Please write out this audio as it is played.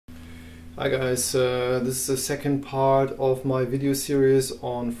Hi guys, this is the second part of my video series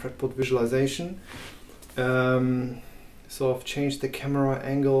on fretboard visualization. So I've changed the camera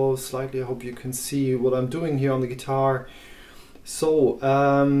angle slightly. I hope you can see what I'm doing here on the guitar. So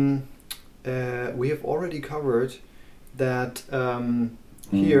we have already covered that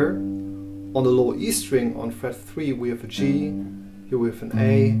here on the low E string on fret 3 we have a G, here we have an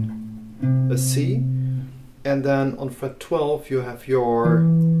A, C, and then on fret 12 you have your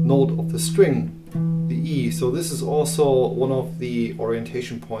note of the string, the E. So this is also one of the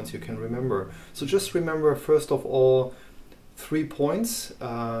orientation points you can remember. So just remember first of all 3 points,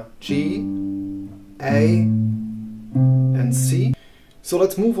 G, A and C. So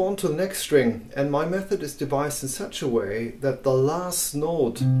let's move on to the next string, and my method is devised in such a way that the last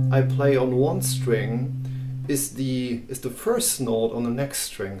note I play on one string is the first note on the next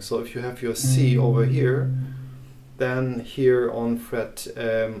string. So if you have your C over here, then here on fret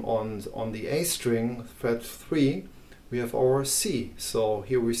on the A string, fret 3, we have our C. So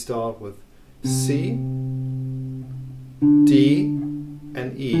here we start with C, D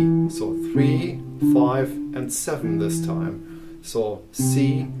and E. So 3, 5 and 7 this time. So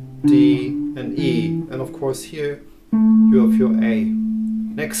C, D and E, and of course here you have your A.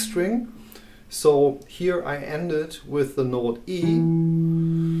 Next string, so here I ended with the note E,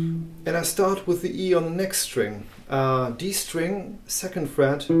 and I start with the E on the next string. D string, 2nd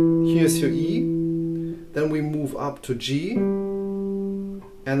fret, here's your E, then we move up to G, and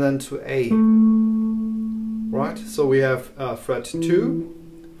then to A. Right, so we have fret 2,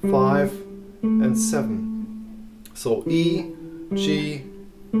 5 and 7. So E, G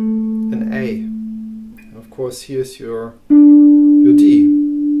and A. And of course here's your D.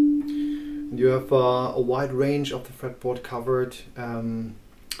 And you have a wide range of the fretboard covered.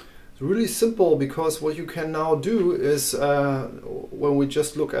 It's really simple, because what you can now do is when we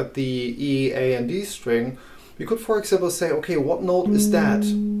just look at the E, A and D string, we could for example say, okay, what note is that?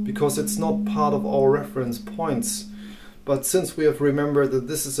 Because it's not part of our reference points. But since we have remembered that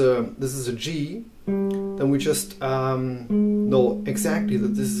this is a G, then we just know exactly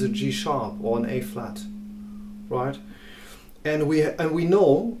that this is a G sharp or an A flat, right? And we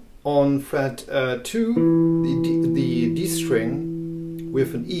know on fret 2, the D string, we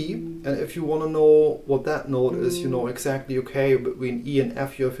have an E, and if you want to know what that note is, you know exactly, okay, between E and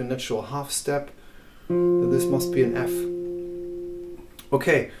F you have your natural half step, then this must be an F.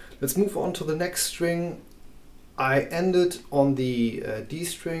 Okay, let's move on to the next string. I ended on the D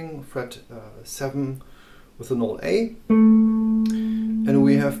string, fret 7, with the note A, and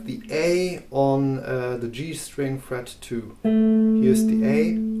we have the A on the G string, fret 2. Here's the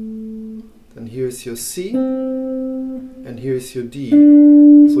A, then here's your C, and here's your D.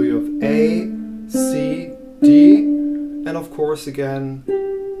 So you have A, C, D, and of course again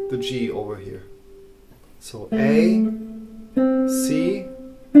the G over here. So A, C,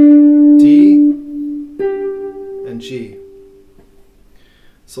 D, and G.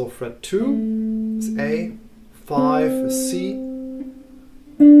 So fret 2 is A, 5 is C,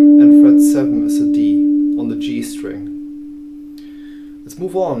 and fret 7 is a D on the G string. Let's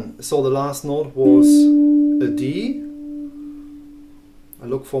move on. So the last note was a D. I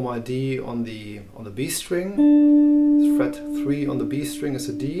look for my D on the B string. Fret 3 on the B string is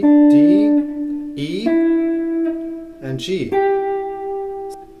a D, D, E, and G.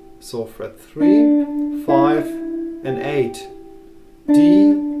 So fret 3, 5, and 8, D,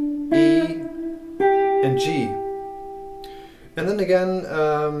 E, and G. And then again,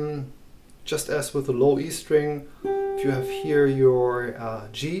 just as with the low E string, if you have here your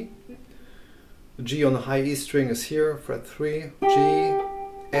G, the G on the high E string is here, fret 3, G,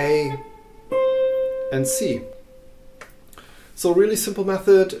 A, and C. So really simple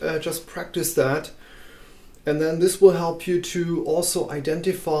method, just practice that. And then this will help you to also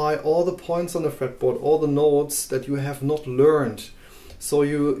identify all the points on the fretboard, all the notes that you have not learned. So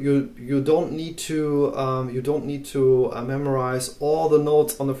you don't need to memorize all the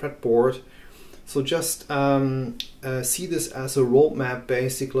notes on the fretboard. So just see this as a roadmap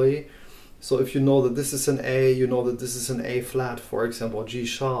basically. So if you know that this is an A, you know that this is an A flat, for example, or G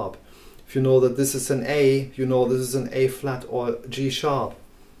sharp. If you know that this is an A, you know this is an A flat or G sharp.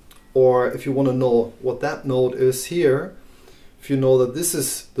 Or if you want to know what that note is here, if you know that this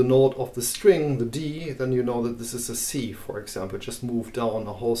is the note of the string, the D, then you know that this is a C, for example. Just move down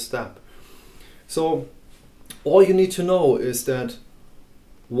a whole step. So all you need to know is that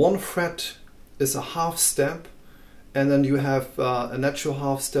one fret is a half step, and then you have a natural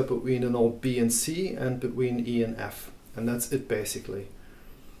half step between the note B and C and between E and F. And that's it basically.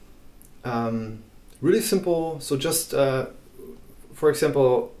 Really simple. So just for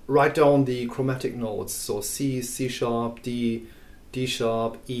example, write down the chromatic notes, so C, C sharp, D, D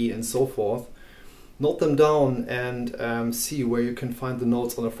sharp, E, and so forth. Note them down and see where you can find the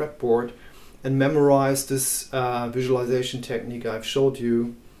notes on a fretboard, and memorize this visualization technique I've showed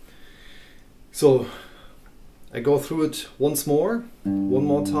you. So I go through it once more, one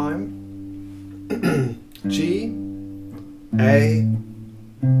more time. G, A,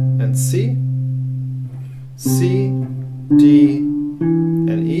 and C, C, D,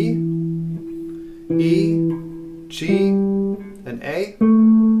 and E, E, G, and A,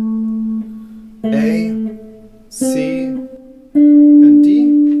 C, and D,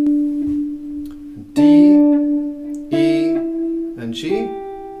 D, E, and G,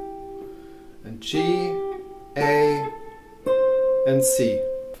 and G, A, and C.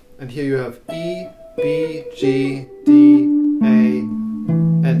 And here you have E, B, G, D, A,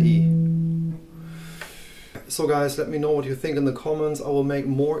 and E. So guys, let me know what you think in the comments. I will make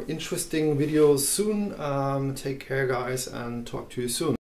more interesting videos soon. Take care guys, and talk to you soon.